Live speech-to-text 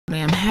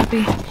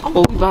crispy.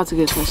 Oh, we about to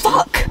get crispy.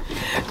 Fuck!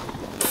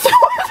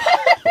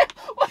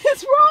 What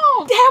is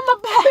wrong? Damn, my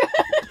back.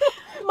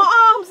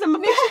 My arms and my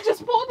back. Nisha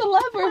just pulled the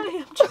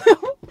lever.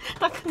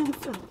 I couldn't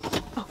finish.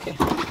 Okay.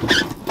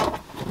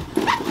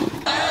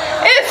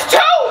 It's 2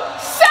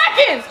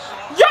 seconds!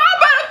 Y'all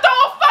better throw a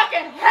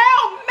fucking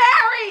Hail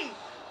Mary!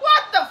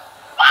 What the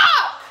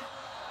fuck?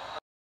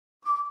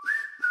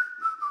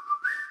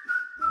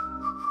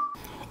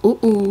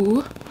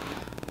 Ooh.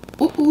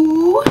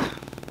 Ooh.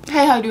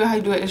 Hey, how you do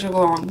it? It's your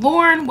girl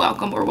Lauren.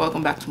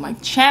 Welcome back to my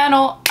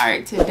channel.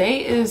 Alright,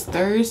 today is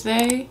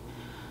Thursday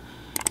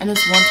and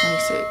it's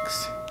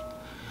 1:26.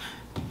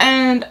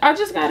 And I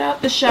just got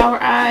out the shower.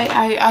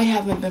 I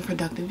haven't been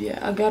productive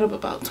yet. I got up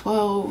about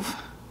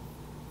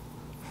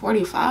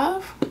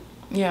 12:45.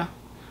 Yeah,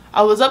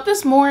 I was up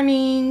this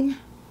morning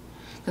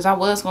because I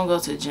was gonna go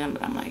to the gym,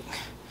 but I'm like,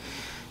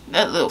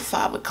 that little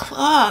 5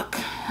 o'clock.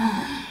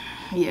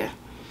 Yeah,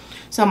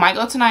 so I might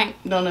go tonight.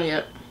 Don't know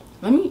yet.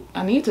 I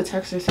need to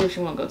text her, see if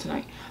she want to go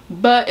tonight.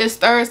 But it's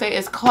Thursday,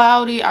 it's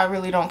cloudy. I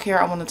really don't care.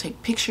 I want to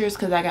take pictures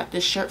because I got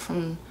this shirt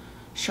from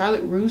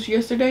Charlotte Russe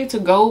yesterday to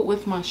go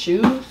with my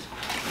shoes.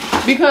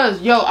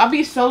 Because yo, I'll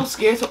be so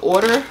scared to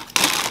order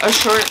a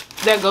shirt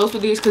that goes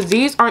with these, because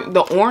these aren't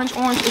the orange,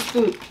 it's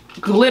the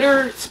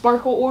glitter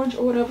sparkle orange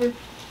or whatever.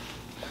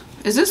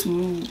 Is this,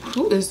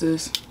 who is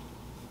this?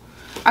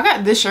 I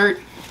got this shirt,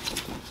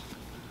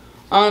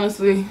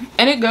 honestly,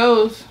 and it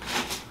goes,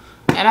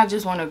 and I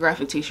just want a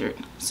graphic t-shirt,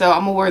 so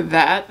I'm gonna wear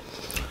that.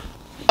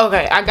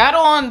 Okay, I got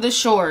on the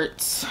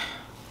shorts.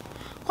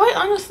 Quite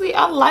honestly,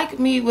 I like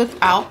me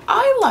without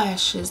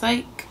eyelashes.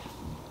 Like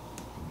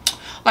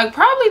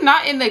probably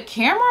not in the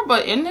camera,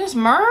 but in this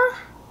mirror,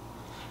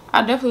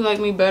 I definitely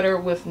like me better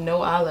with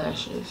no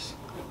eyelashes.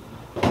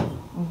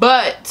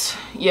 But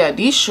yeah,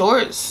 these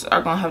shorts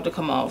are gonna have to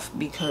come off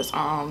because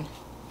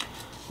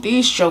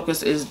these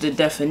jokers is the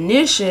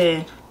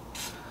definition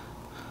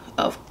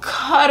of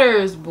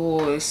cutters,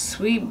 boys.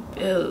 Sweet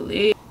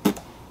Billy.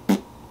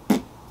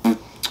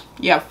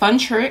 Yeah, fun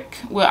trick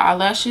with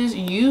eyelashes,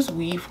 use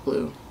weave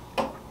glue.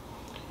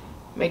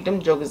 Make them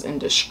jokers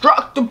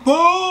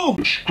indestructible.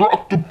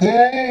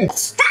 Destructible.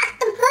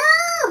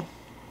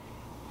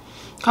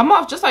 Come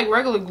off just like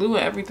regular glue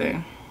and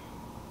everything.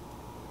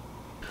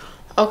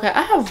 Okay,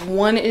 I have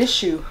one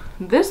issue.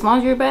 This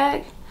laundry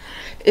bag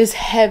is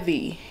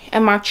heavy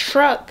and my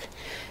truck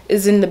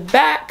is in the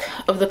back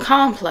of the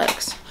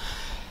complex.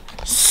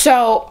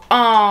 So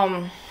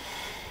I'm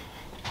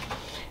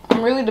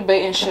really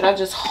debating, should I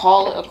just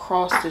haul it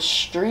across the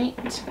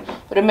street?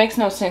 But it makes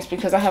no sense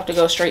because I have to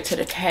go straight to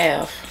the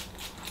calf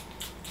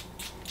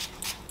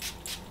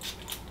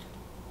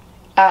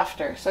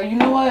after. So you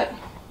know what,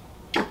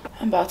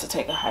 I'm about to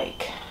take a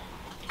hike.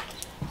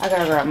 I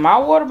gotta grab my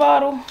water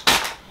bottle.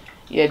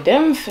 Yeah,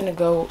 them finna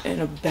go in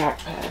a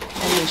backpack.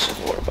 And Nisha's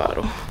water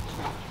bottle.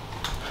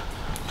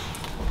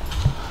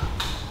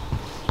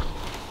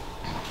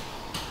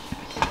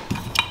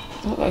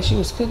 Looked like she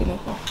was cooking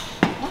up.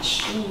 My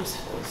shoes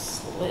feel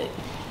slick.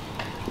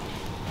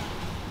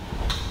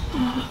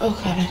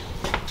 Okay.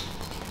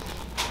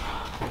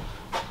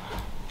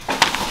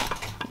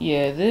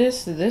 Yeah,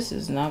 this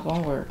is not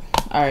gonna work.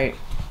 All right,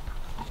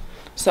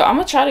 so I'm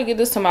gonna try to get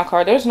this to my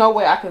car. There's no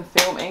way I can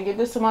film and get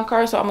this to my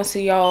car, so I'm gonna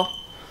see y'all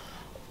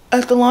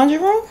at the laundry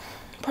room,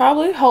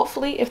 probably,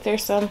 hopefully, if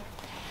there's some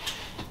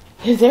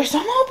open,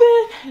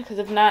 because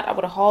if not, I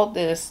would have hauled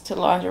this to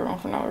the laundry room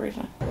for no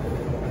reason.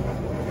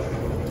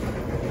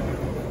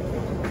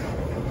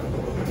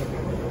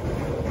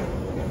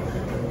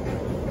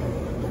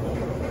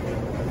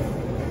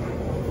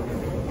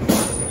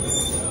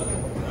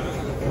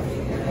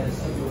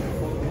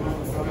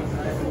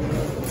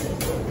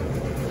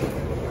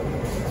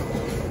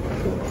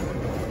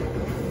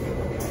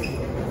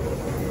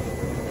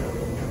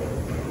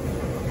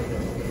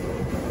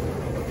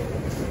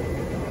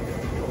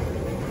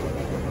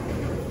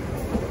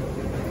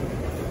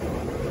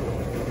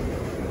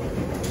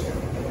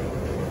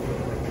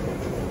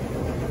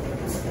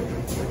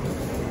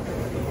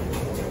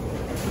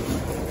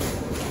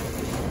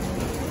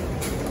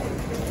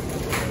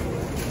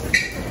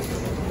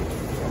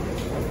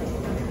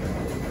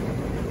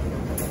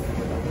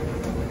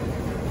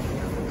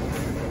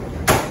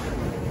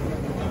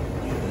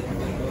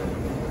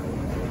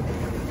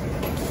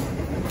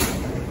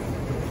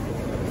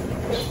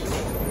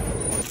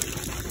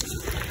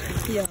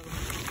 Yo,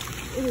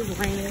 it is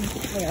raining. I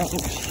got my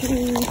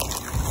shoes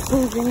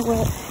moving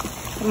wet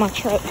in my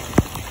truck.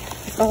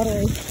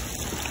 Already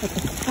at the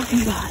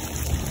fucking bottom.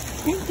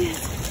 Ain't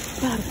this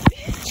about a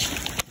bitch?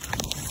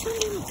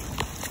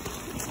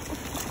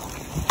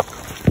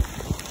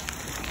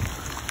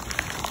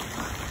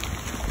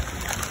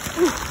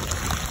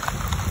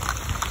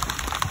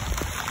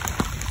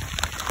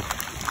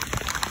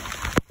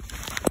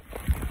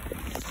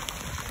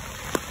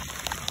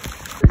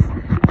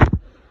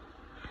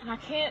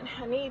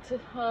 I need to,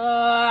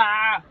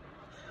 I'm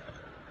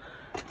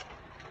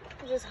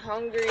just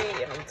hungry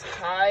and I'm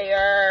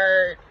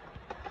tired.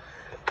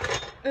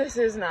 This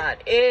is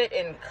not it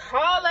in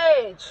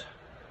college.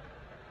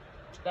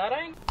 That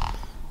ain't.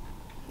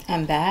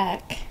 I'm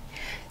back.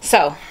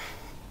 So,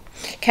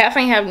 Calf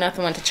ain't have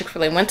nothing. Went to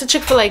Chick-fil-A. Went to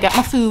Chick-fil-A, got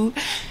my food,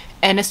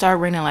 and it started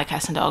raining like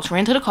cats and dogs.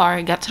 Ran to the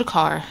car, got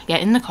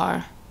in the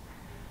car.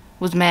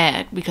 Was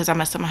mad because I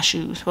messed up my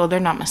shoes. Well, they're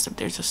not messed up.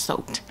 They're just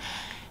soaked.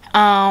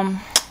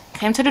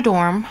 Came to the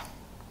dorm.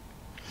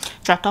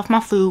 Dropped off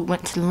my food.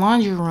 Went to the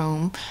laundry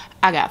room.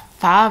 I got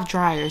 5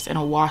 dryers and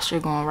a washer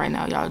going right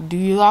now, y'all. Do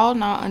you all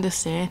not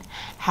understand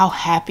how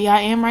happy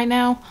I am right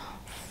now?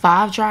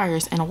 5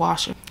 dryers and a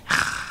washer.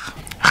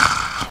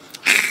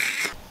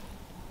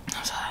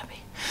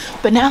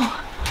 But now,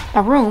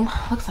 my room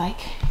looks like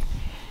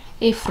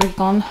a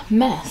freaking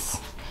mess.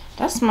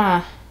 That's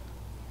my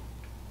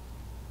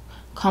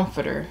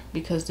comforter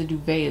because the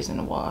duvet is in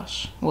the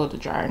wash. Well, the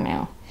dryer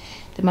now.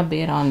 Then my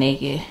bed all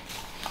naked.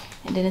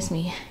 And then it's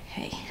me.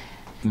 Hey.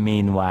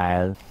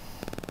 Meanwhile,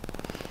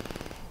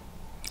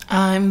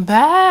 I'm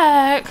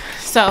back.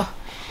 So,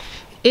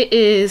 it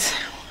is,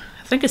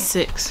 I think it's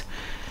 6.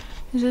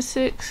 Is it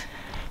 6?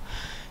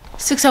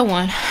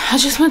 6:01. I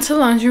just went to the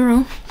laundry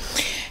room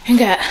and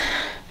got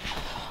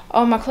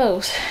all my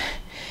clothes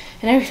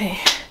and everything,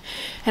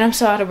 and I'm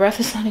so out of breath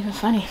it's not even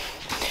funny.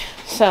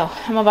 So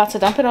I'm about to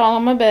dump it all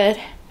on my bed.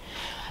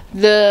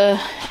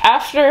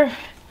 After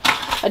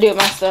I did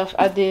my stuff,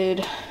 I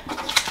did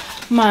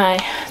my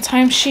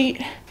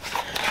timesheet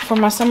for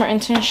my summer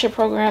internship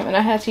program, and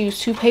I had to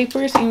use 2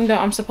 papers even though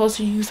I'm supposed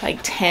to use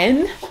like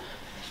 10.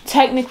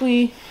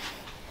 Technically,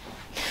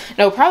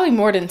 no, probably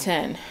more than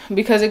 10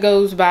 because it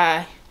goes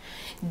by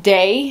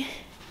day.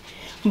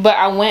 But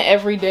I went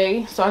every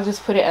day, so I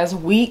just put it as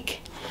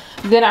week.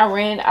 Then I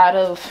ran out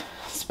of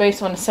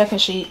space on the second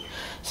sheet,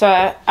 so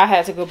I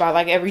had to go by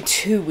like every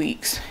 2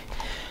 weeks.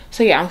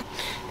 So yeah,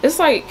 it's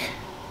like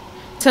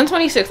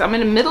 10:26. I'm in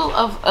the middle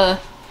of a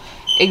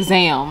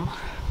exam,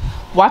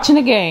 watching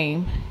a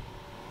game.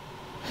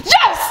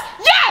 Yes!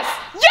 Yes!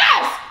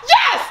 Yes!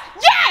 Yes!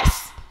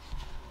 Yes!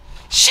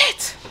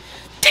 Shit!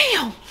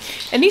 Damn!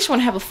 And each one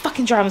have a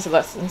fucking driver's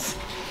lessons.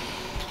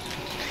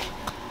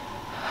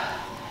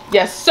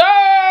 Yes, sir!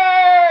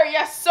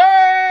 Yes,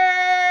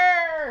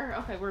 sir!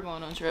 Okay, we're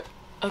going on a trip.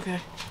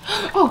 Okay.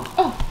 Oh,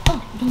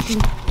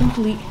 don't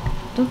delete.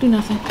 Don't do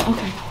nothing.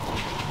 Okay.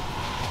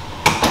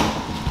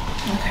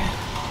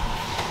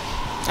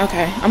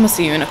 Okay, I'm gonna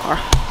see you in the car.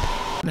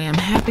 Man,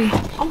 I'm happy.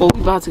 Oh,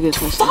 we about to get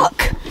touched.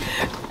 Fuck!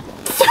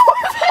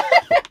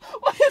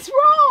 What is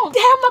wrong?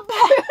 Damn, my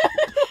back.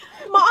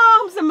 My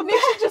arms and my back.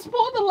 Nisha just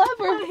pulled the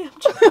lever.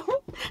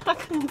 I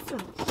couldn't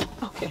finish.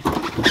 Okay.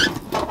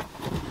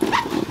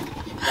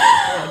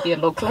 I'll be a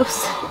little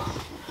close.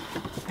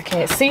 I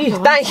can't see you.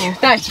 Thank you.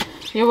 Thank you.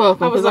 You're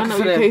welcome. I was looking for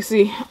you that. can't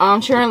see.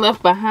 Sharon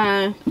left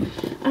behind.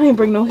 I didn't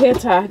bring no hair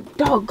tie.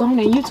 Doggone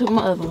it. You took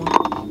my other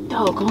one.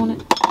 Doggone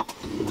it.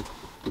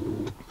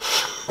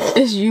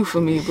 It's you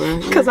for me,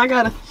 bro. Cause I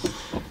gotta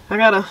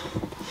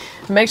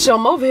make sure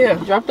I'm over here.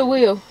 Drop the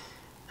wheel.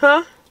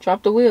 Huh?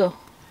 Drop the wheel.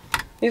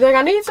 You think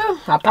I need to?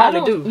 I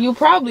probably do. You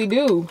probably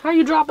do. How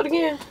you drop it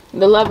again?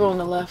 The lever on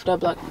the left. That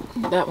block.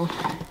 That one.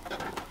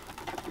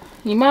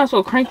 You might as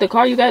well crank the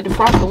car. You got to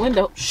defrost the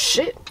window.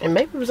 Shit. And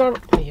maybe it was on.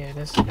 Yeah,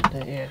 that's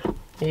yeah.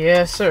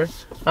 Yes, sir.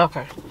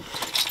 Okay.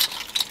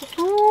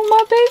 Oh,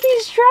 my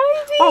baby's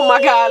driving. Oh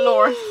my God,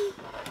 Lauren.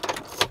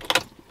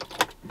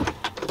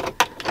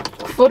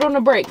 Foot on the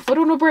brake. Foot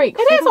on the brake.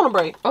 It is on the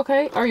brake.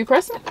 Okay. Are you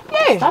pressing it?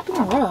 Yeah. Stop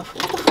being rough.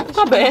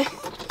 My bad.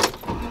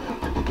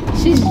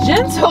 She's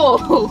gentle.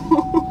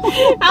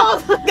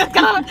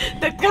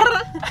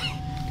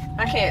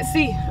 I can't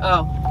see.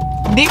 Oh.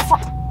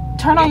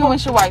 Turn on your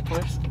windshield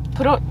wipers.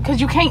 Put on, cause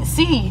you can't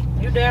see.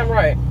 You damn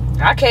right.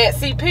 I can't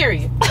see,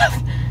 period.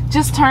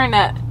 Just turn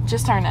that.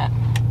 Just turn that.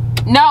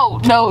 No,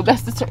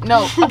 that's the turn.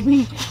 No, I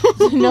mean,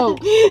 no.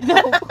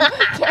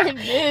 Turn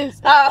this.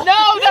 Oh.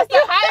 No, that's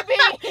the high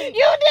beam.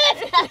 You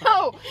did.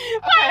 No.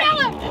 Okay.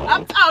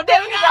 Oh,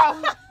 there we go.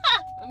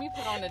 Let me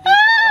put on the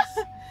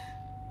defrost.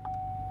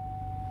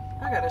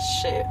 I got a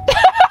shit.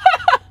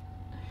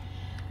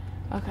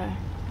 Okay.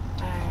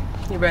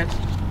 You ready?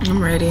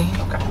 I'm ready.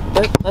 Okay.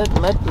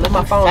 Let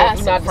My phone fast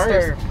do not first.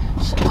 disturb.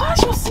 Why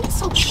is your seat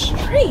so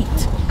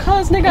straight?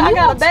 Cause nigga, I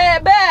got a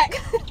bad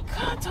back.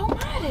 God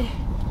almighty.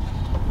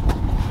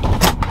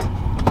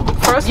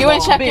 First You of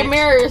ain't all, checking bitch,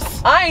 mirrors.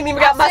 I ain't even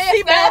got my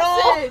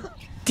seatbelt on.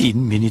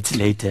 10 minutes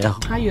later.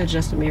 How you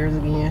adjust the mirrors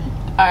again?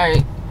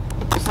 Alright.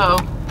 So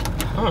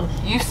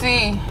you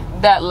see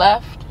that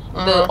left?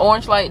 The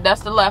orange light,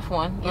 that's the left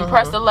one. You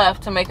press the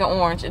left to make it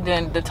orange, and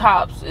then the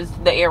tops is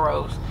the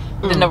arrows.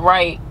 Then the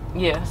right,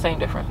 yeah, same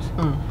difference.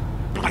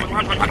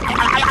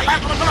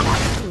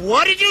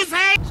 What did you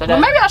say? So Well,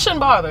 maybe I shouldn't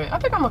bother it. I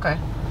think I'm okay.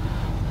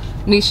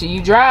 Nisha, you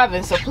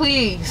driving, so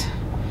please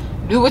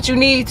do what you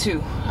need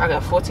to. I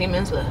got 14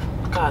 minutes left.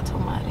 God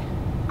almighty.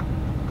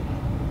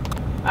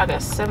 I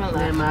got 7 left.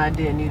 Damn, my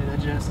idea needed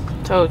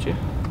adjustment. Told you.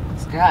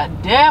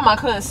 God damn, I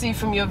couldn't see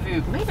from your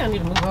view. Maybe I need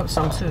to move up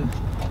some too.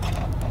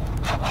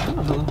 I'm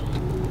a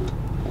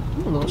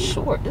little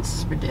short. This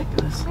is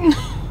ridiculous.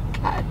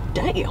 God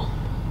damn.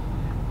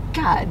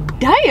 God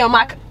damn,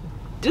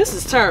 This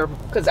is terrible.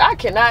 Because I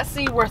cannot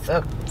see worth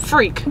a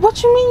freak.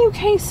 What you mean you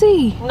can't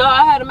see? No,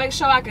 I had to make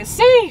sure I could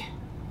see.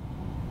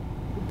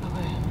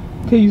 Okay.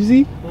 Can you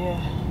see? Yeah.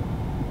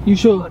 You I'm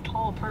sure? a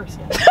tall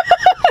person.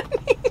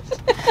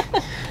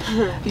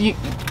 You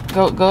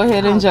go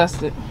ahead and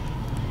adjust it.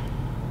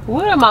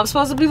 What am I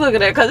supposed to be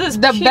looking at? Because it's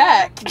The pure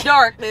back.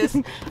 darkness.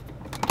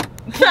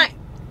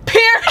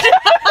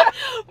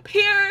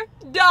 Pure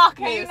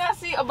darkness. Can you not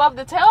see above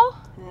the tail?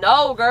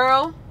 No,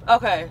 girl.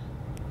 Okay.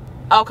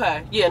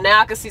 Okay. Yeah,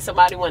 now I can see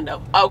somebody's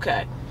window.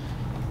 Okay.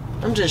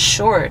 I'm just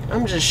short.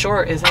 I'm just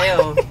short as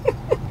hell.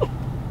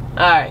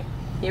 Alright.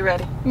 You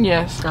ready?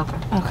 Yes. Okay.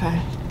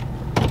 Okay.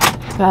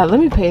 God, let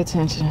me pay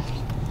attention.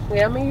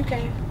 Yeah, I mean you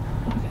can.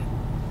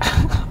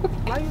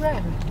 Why are you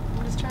laughing?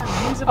 I'm just trying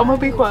to use it. I'm gonna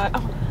be quiet.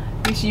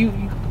 You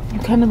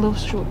kind of a little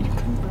short. You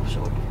kind of a little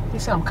short. You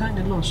said I'm cutting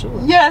a little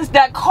short. Yes,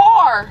 that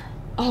car.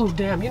 Oh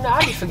damn! You know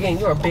I be forgetting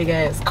you're a big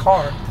ass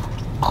car.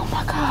 Oh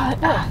my God.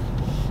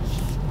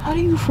 How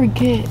do you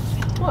forget?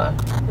 What?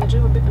 That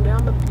you a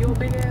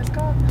big ass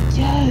car?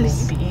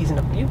 Yes. Man, you be easing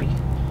up.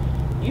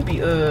 You be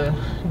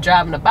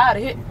driving about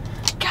it.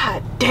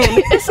 God damn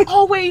it! It's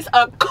always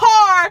a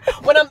car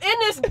when I'm in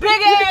this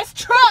big ass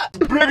truck.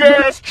 Big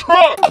ass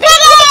truck! Big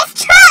ass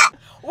truck.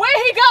 Where'd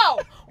he go?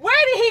 Where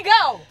did he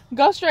go?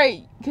 Go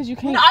straight, cause you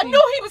can't. No, I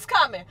knew he was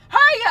coming.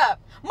 Hurry up!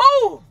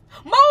 Move!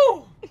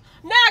 Move!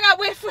 Now I gotta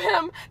wait for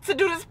him to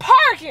do this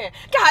parking.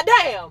 God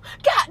damn!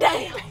 God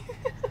damn!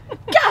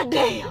 God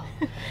damn!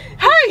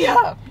 Hurry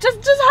up!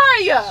 Just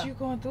hurry up! You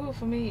going through it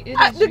for me?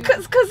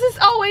 Cause it's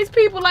always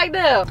people like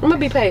that. I'm gonna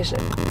be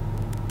patient.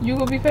 You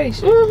gonna be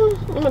patient.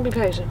 I'm gonna be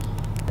patient.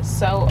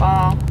 So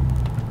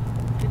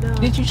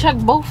did you check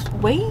both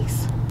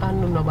ways? I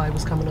knew nobody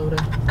was coming over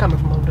there. Coming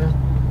from over there.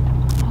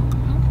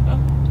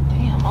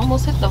 Damn,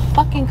 almost hit the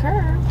fucking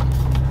curb.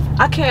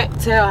 I can't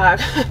tell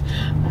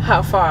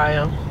how far I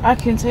am. I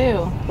can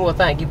tell. Well,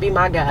 thank you. Be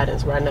my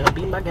guidance right now.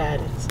 Be my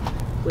guidance.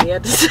 We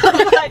had to.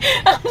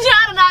 I'm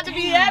trying not to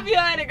be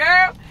heavy-handed,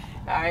 girl.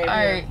 All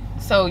right.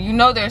 So you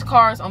know there's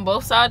cars on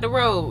both sides of the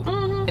road,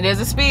 and there's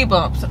a speed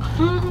bump. So,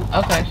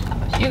 okay,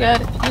 you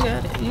got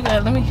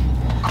it. Let me.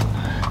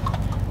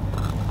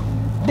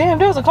 Damn,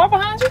 there was a car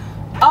behind you.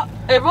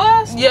 It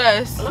was?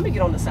 Yes. Let me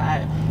get on the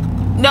side.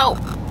 No,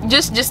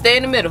 just stay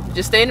in the middle.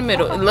 Just stay in the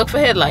middle and look for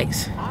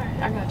headlights. All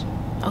right, I got you.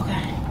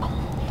 Okay.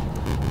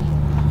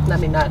 Let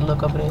me not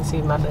look over there and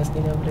see my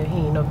bestie over there. He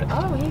ain't over there.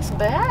 Oh, he's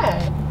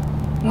bad.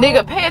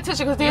 Nigga, pay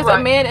attention because there's Right.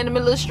 a man in the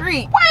middle of the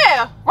street.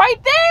 Where? Right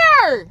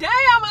there. Damn,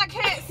 I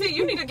can't see.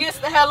 You need to get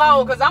the hell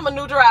on because I'm a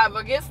new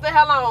driver. Get the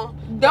hell on.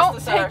 Don't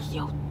Yes, sir. take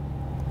you.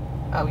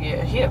 Oh,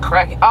 yeah. He a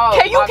cracky. Oh,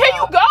 Can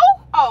you go?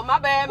 Oh, my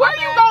bad. Where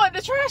you going?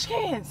 The trash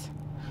cans.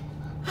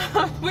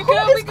 We Who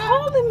good. is We good.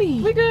 calling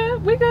me? We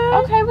good. We good.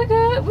 Okay, we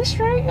good. We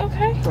straight.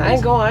 Okay. I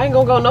ain't gonna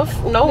go no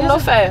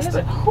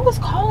faster. Who is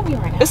calling me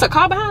right now? It's a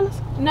car behind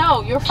us.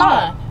 No, you're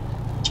fine.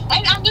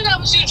 I knew that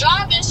was you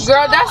driving.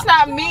 Girl, that's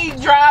not me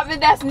driving.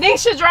 That's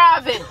Nisha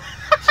driving.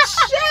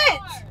 Shit.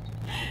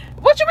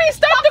 What you mean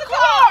stop the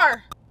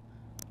car?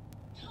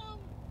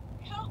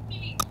 Help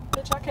me.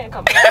 Bitch, I can't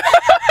come back.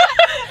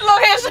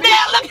 Look here,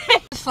 Chanel. Look here.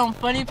 Some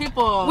funny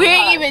people. We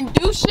ain't even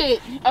do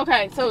shit.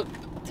 Okay, so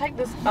Take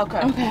this. Okay.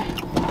 okay.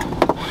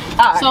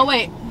 So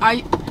wait, are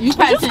you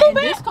practicing in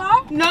this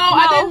car? No,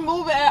 I didn't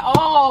move it at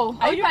all.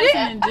 Are you you practicing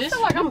did? in I this?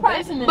 feel like I'm you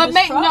practicing in But this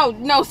make truck?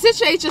 no,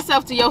 situate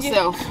yourself to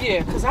yourself.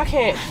 Yeah, because I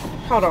can't.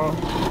 Hold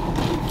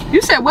on.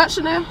 You said what,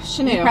 Chanel? You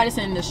Chanel,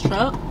 practicing in this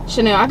truck?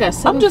 Chanel, I got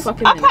 7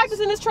 fucking I minutes.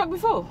 practiced in this truck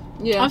before.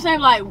 Yeah. I'm saying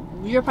like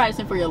you're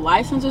practicing for your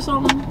license or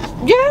something.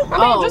 Yeah, I mean,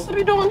 Oh. just to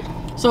be doing.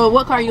 So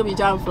what car are you gonna be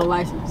driving for the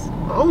license?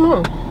 I don't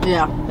know.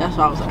 Yeah, that's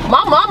what I was like.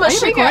 My mama, Are you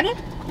she got.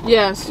 recording?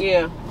 Yes,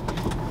 Yeah.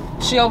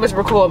 She always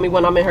record me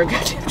when I'm in her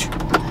goddamn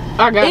truck.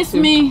 I got It's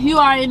you. me. You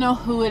already know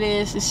who it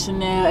is. It's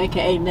Chanel,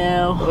 aka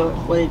Nell.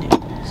 What it is?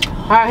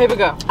 All right, here we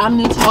go. I'm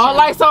new to the All show.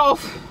 lights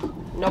off.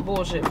 No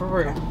bullshit, for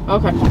real.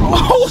 Okay.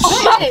 Oh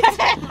shit!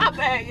 My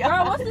bad, y'all.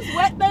 Girl, what's this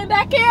wet thing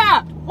back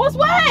here? What's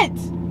wet?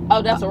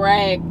 Oh, that's a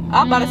rag.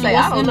 I'm about to say,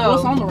 I don't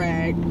What's know. on the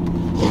rag?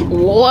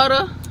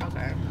 Water.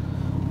 Okay.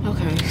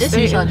 Okay. This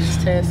stay- is on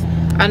this test.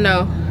 I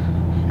know.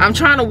 I'm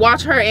trying to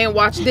watch her and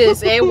watch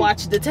this and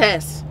watch the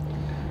test.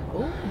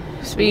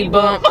 Speed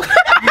bump.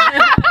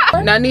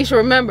 Now, Nisha,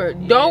 remember,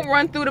 don't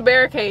run through the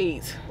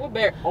barricades. What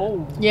bear?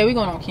 Oh. Yeah, we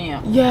going on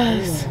camp.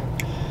 Yes.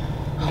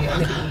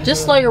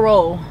 Just slow your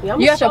roll. Yeah,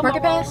 I'ma You got your slow my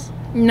Pocket roll. Pass?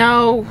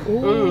 No.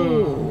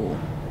 Mm.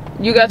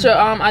 You got your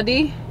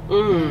ID?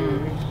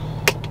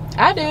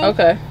 I do.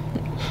 Okay.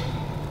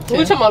 We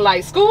talking about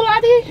like school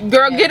ID?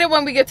 Girl, get it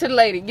when we get to the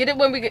lady. Get it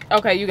when we get.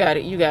 Okay, you got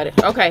it. You got it.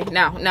 Okay,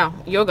 now,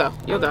 you'll go.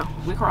 You'll go.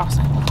 We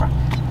crossing.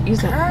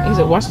 Easy.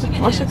 Watch the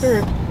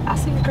curve. I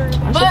see the girl.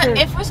 But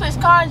if we switch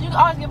cars, you can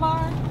always get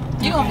mine.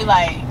 You gonna be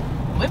like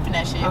whipping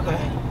that shit.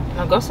 Okay.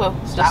 Now go slow.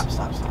 Stop.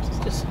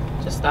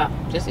 Just stop.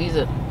 Just ease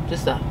up.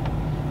 Just stop.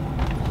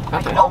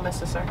 Okay. Oh,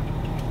 Mr. Sir.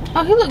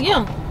 Oh, he look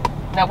young.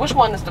 Now, which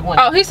one is the one?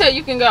 Oh, he said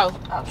you can go.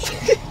 Oh,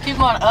 shit. Keep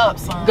going up,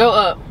 son. Go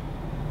up.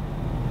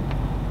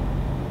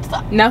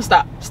 Stop. Now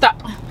stop.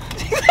 Stop. Roll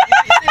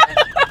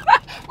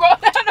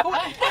down.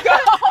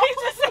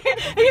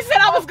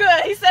 was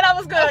good. He said I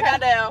was good.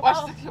 Goddamn.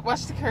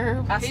 Watch the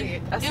curb. I see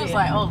it. I see He was it.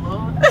 like, oh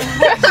Lord.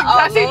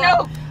 Because he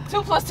know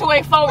 2 + 2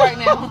 ain't 4 right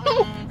now.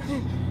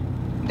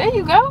 There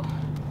you go.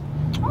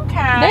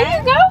 Okay. There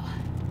you go.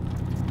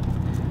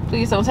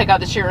 Please don't take out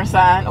the cheering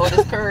sign or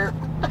this curb.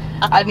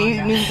 I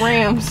need new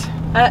rims.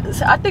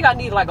 I think I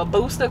need like a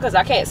booster because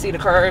I can't see the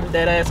curb.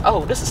 That ass.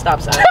 Oh, this is a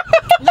stop sign.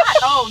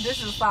 Oh,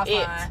 this is a stop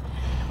It. sign.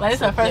 Like,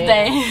 it's her first Yeah.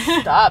 day.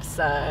 Stop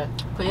sign.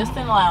 Put your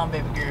stin line,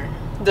 baby girl.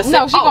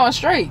 No, she going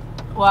straight.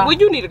 Why? Where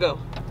you need to go?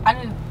 I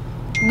didn't.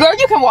 Girl,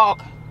 you can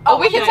walk. Oh, Or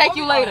we can okay. take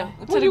you later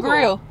to the you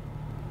grill.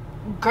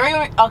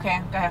 Girl,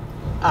 okay, go ahead.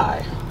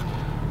 Alright.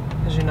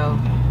 Cause you know.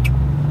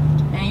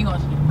 And you going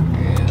to the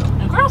grill.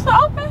 The grill's still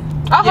open?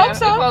 I Yeah, hope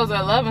so. It closed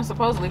at 11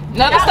 supposedly.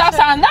 Another Yeah, stop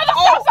sign. Another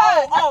stop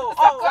sign.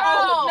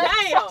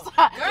 Damn.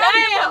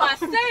 Damn, my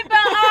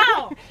seatbelt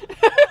on.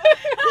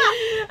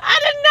 I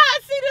did not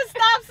see the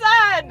stop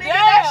sign. Nigga,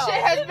 That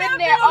shit has been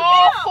there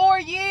all 4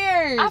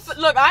 years.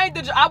 Look,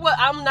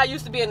 I'm not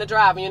used to being the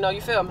driver. You know, you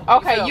feel me?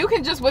 Okay, you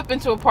can just whip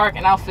into a park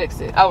and I'll fix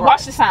it. All right.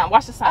 Watch the sign.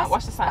 Watch the sign.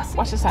 Watch the sign.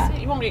 Watch the sign.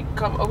 You want me to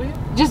come over here?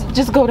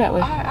 Just go that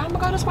way. Alright, I'm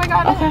gonna go this way,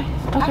 goddamn.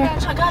 Okay.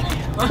 Okay. I got it.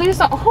 Please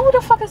don't. Who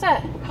the fuck is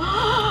that?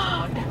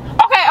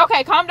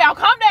 Okay. Calm down.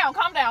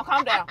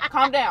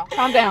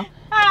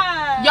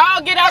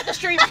 Y'all get out the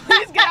street.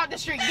 Please get out the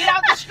street. Get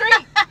out the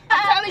street. I'm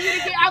telling you to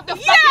get out the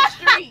fucking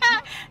street.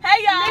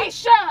 Hey, y'all.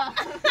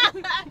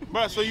 Nisha.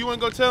 Bro, so you weren't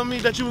gonna tell me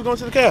that you were going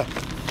to the cab?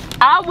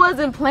 I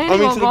wasn't planning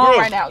to on the going grill.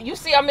 right now. You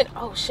see, I'm in.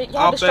 Oh shit,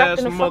 y'all Off ass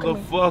distracting the fuck of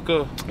me.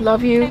 motherfucker.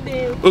 Love you.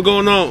 What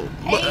going on?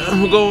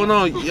 What going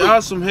on?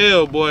 Y'all some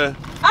hell, boy.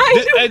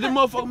 Hey, the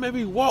motherfucker made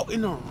me walk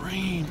in the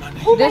rain, my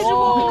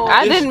nigga.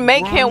 I This didn't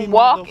make him grimy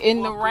walk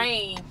in the motherfucker.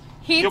 rain.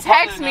 He Your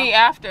texted partner me now?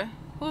 after.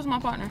 Who's my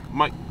partner?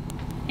 Mike.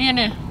 He in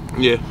there.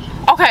 Yeah.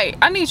 Okay,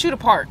 I need you to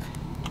park.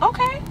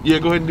 Okay. Yeah,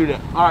 go ahead and do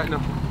that. All right, now.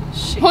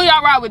 Who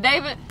y'all ride with,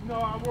 David? No,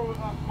 I roll with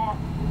Mark.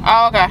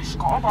 Oh, okay.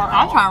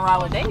 I'm trying to ride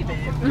with David.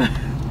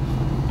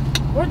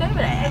 Where David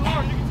at? You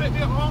can take me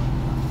up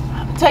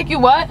home. Take you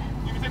what?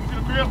 You can take me to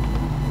the crib.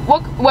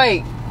 What?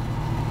 Wait.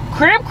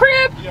 Crib?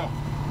 Yeah.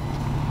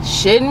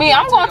 Shitting me.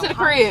 I'm going to the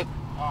crib.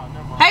 Oh,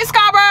 never mind. Hey,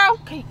 Scarborough.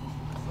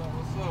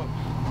 What's up?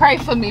 Pray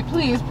for me.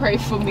 Please pray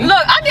for me. Look,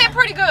 I did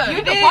pretty good.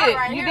 You did. park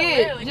right You here,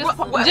 did. really. Just,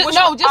 What- just which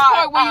no. one? Just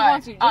park where you Alright,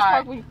 want to. Just alright,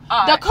 park where you.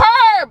 alright. The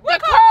curb. The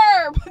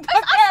curb. The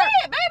I curb.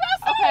 see it, baby. I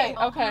see it.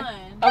 Okay.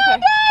 Oh,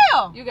 Okay.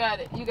 Damn. You got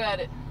it. You got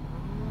it.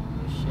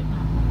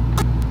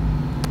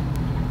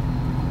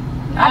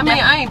 I mean,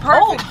 I ain't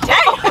perfect. Damn.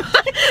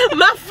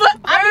 My foot.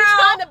 I be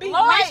trying to be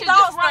Lord, right. Nisha,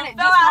 thoughts just run it.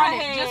 done fell out of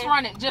hand. Just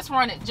run it. Just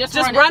run it. Just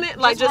Just run it. run it.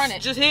 Like, run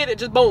it. just hit it.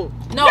 Just boom.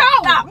 No. No.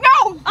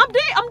 I'm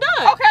dead. I'm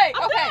done. Okay.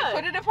 I'm Okay. done.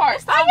 Put it in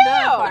park. I'm am.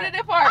 done. Put it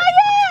in park.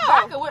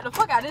 I could whip the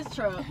fuck out of this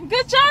truck.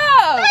 Good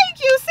job. Thank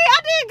you. See, I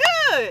did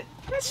good.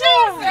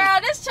 Girl,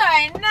 this truck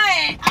ain't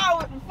nothing. I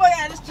whip the fuck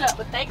out of this truck,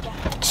 but thank you.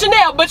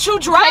 Chanel, but you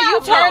drive. Can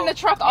you turn the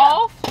truck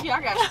off? Yeah,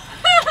 I got you.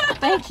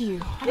 Thank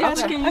you.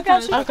 I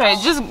got you. Okay,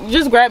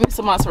 just grab me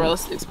some mozzarella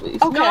sticks,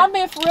 please. Okay. No, I'm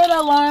being for real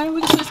though, Lauren.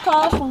 We can switch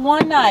cars for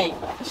one night.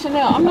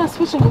 Chanel, I'm not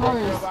switching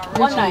cars.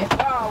 One night.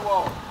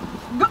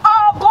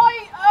 Boy,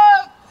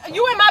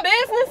 you in my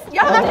business?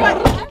 Y'all act like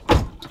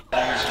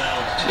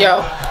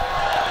Yo.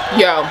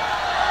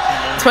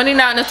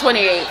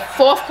 29-28,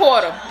 fourth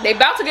quarter. They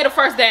about to get a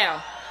first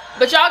down,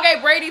 but y'all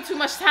gave Brady too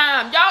much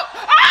time. Y'all.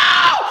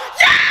 Oh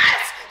yes!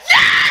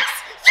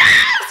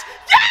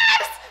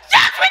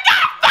 We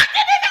got a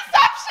fucking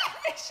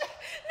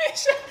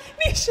interception.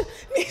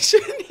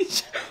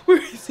 Nisha. Where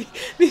is he?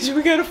 Nisha,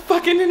 we got a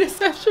fucking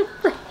interception,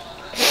 bro.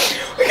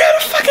 We got a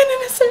fucking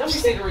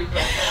interception.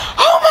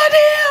 Oh my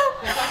damn!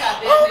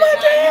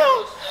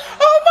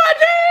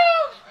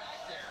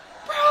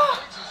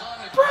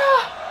 Bro.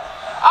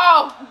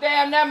 Oh,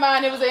 damn, never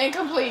mind. It was an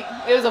incomplete.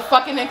 It was a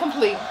fucking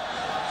incomplete.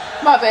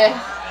 My bad.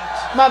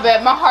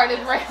 My heart is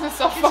racing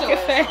so fucking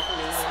fast.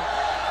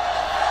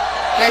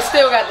 they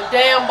still got the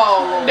damn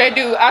ball on. They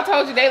do. I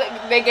told you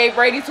they gave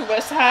Brady too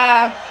much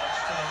time.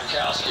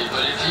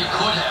 But if he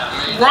could have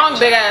made Wrong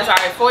big ass. All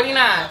right,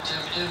 49.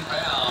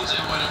 inbounds,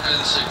 it would have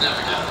been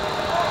significant.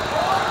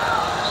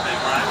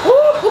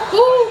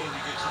 Woo.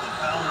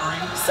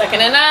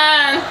 2nd and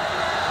 9.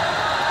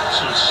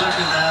 So it's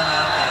 2nd down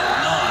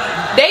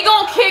and 9. They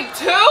gonna kick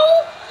 2?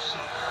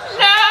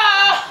 No.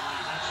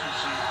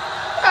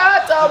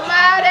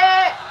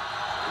 Automatic.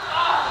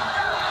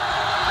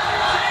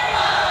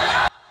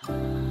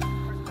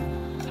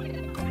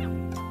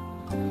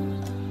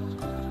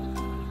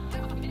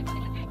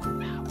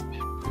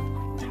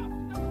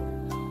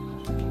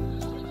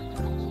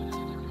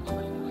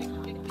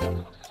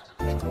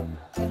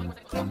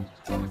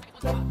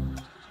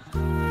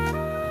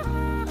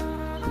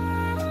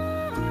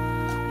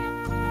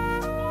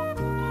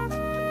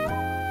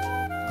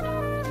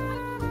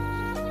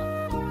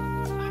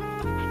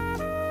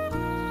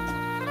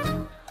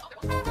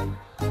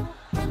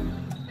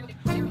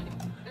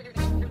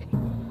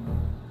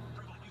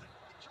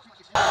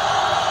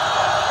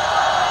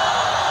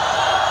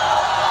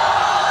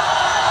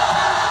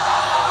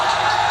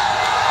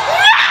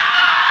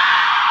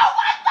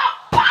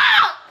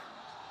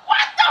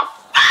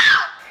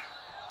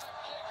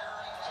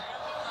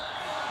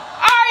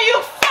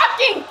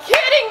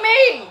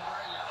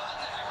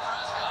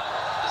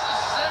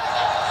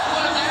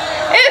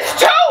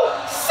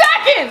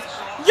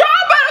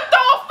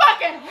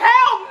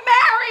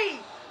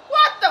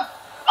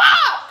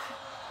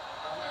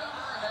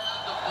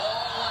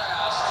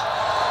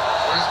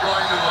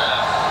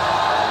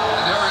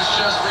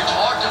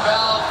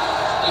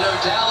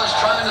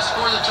 line to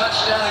score the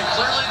touchdown, and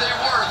clearly they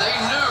were. They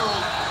knew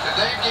if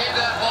they gave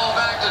that ball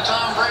back to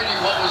Tom Brady,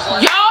 what was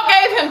like. Y'all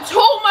gave him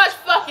too much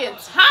fucking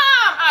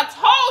time. I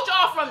told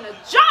y'all from the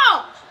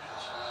jump.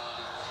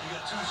 You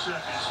got 2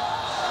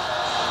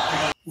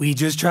 seconds. We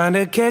just trying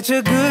to catch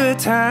a good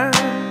time,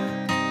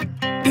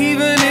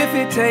 even if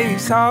it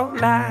takes all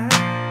night.